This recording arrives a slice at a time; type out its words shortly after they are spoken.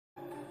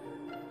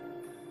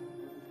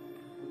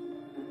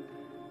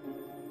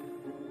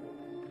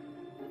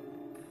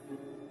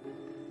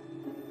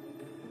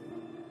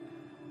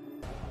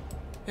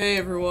Hey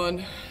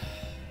everyone.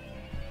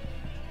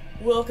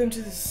 Welcome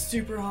to this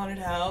super haunted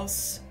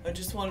house. I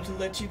just wanted to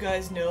let you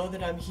guys know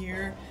that I'm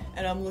here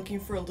and I'm looking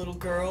for a little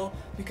girl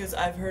because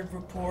I've heard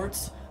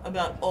reports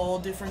about all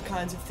different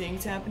kinds of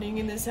things happening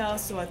in this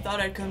house, so I thought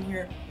I'd come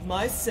here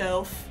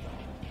myself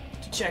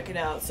to check it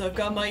out. So I've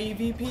got my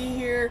EVP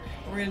here,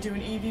 we're gonna do an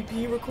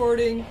EVP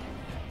recording,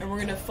 and we're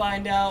gonna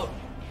find out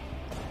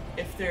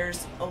if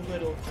there's a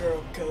little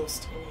girl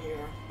ghost in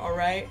here,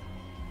 alright?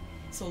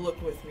 So look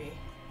with me.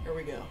 Here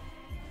we go.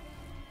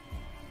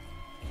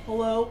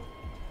 Hello?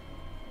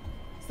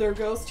 Is there a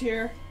ghost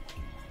here?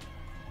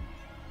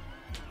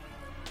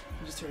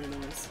 I just heard a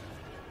noise.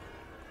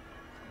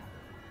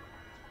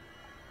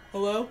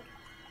 Hello?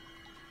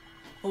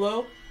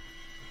 Hello?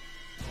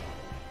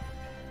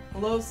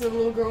 Hello? Is there a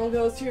little girl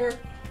ghost here?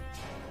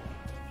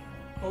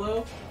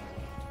 Hello?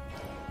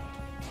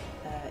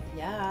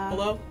 Yeah.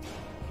 Hello?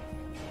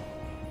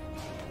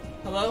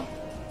 Hello?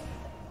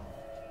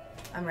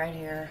 I'm right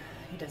here.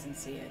 He doesn't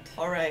see it.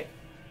 Alright.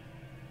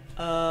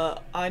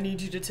 I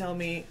need you to tell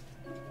me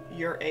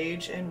your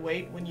age and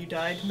weight when you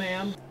died,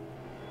 ma'am.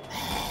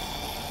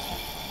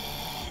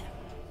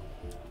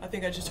 I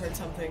think I just heard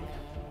something.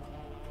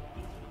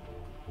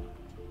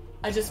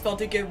 I just felt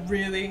it get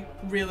really,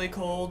 really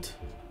cold.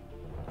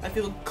 I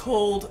feel a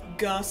cold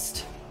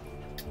gust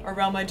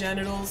around my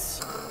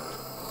genitals.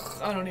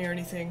 I don't hear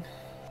anything.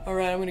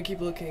 Alright, I'm gonna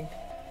keep looking.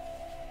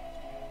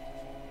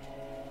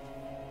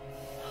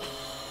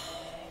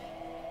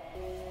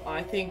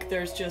 I think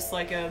there's just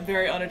like a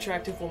very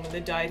unattractive woman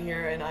that died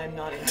here and I'm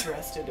not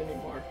interested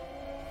anymore.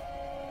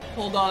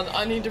 Hold on,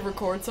 I need to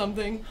record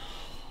something.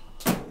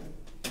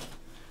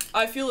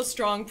 I feel a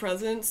strong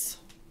presence.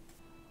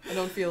 I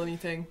don't feel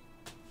anything.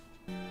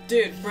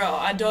 Dude, bro,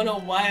 I don't know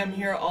why I'm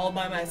here all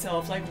by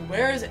myself. Like,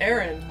 where is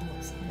Aaron?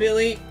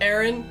 Billy,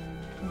 Aaron,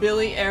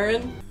 Billy,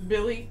 Aaron,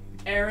 Billy,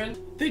 Aaron.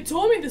 They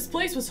told me this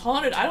place was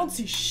haunted. I don't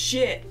see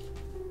shit.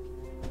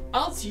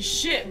 I don't see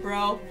shit,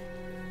 bro.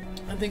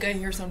 I think I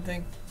hear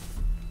something.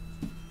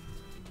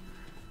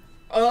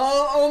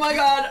 Oh my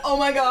god, oh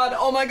my god,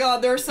 oh my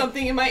god, there's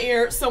something in my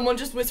ear. Someone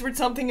just whispered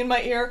something in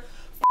my ear.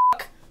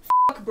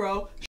 Fuck,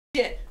 bro.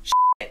 Shit,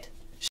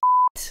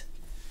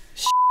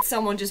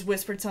 someone just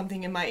whispered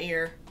something in my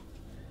ear.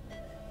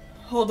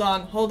 Hold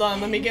on,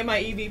 let me get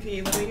my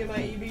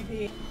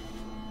EVP,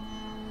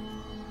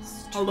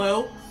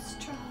 Hello?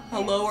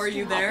 Hello, are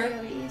you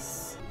there?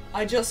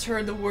 I just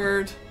heard the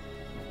word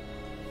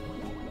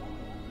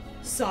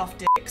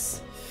soft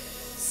dicks.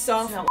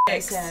 Soft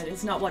dicks.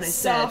 It's not what I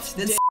said. It's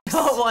not what I said. That's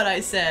not what I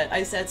said.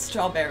 I said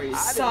strawberries.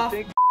 Soft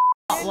dicks.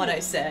 Not what I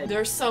said.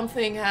 There's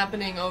something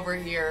happening over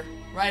here.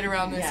 Right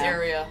around this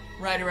area.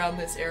 Right around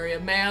this area.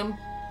 Ma'am?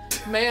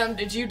 Ma'am,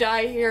 did you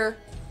die here?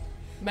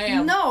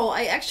 Ma'am. No,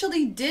 I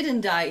actually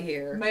didn't die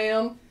here.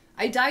 Ma'am.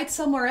 I died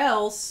somewhere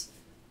else,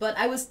 but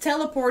I was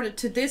teleported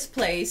to this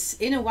place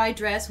in a white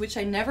dress, which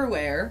I never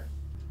wear.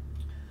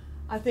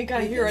 I think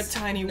I hear a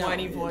tiny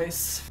whiny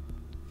voice.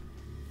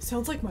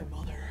 Sounds like my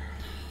mother.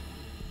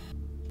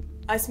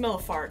 I smell a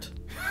fart.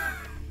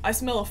 I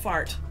smell a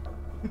fart.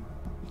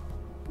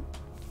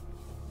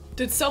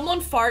 Did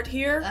someone fart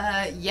here?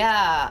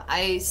 Yeah,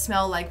 I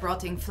smell like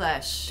rotting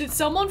flesh. Did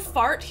someone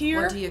fart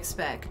here? What do you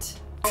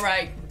expect?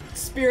 Alright,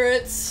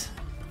 spirits,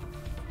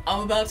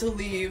 I'm about to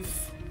leave,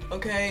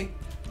 okay?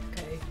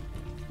 Okay.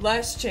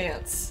 Last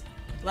chance.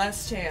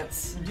 Last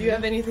chance. Do you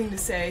have anything to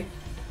say?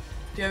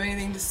 Do you have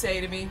anything to say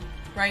to me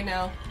right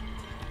now?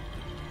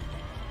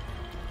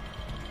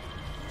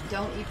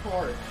 Don't eat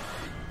pork.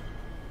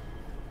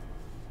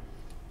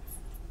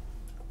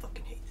 I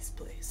fucking hate this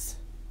place.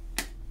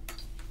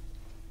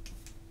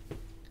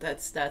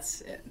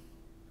 That's it.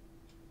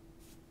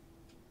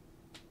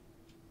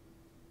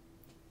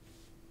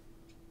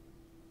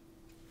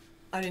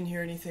 I didn't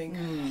hear anything.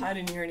 I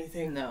didn't hear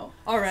anything. No.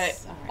 Alright.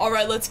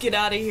 Alright, let's get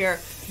out of here.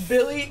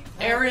 Billy,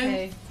 Aaron,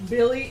 Okay.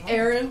 Billy,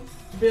 Aaron,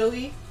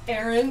 Billy,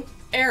 Aaron,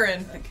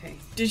 Aaron. Okay.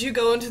 Did you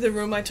go into the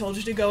room I told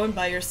you to go in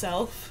by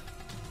yourself?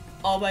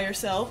 All by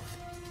yourself?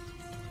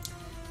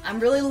 I'm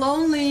really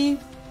lonely.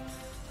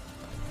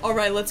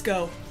 Alright, let's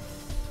go.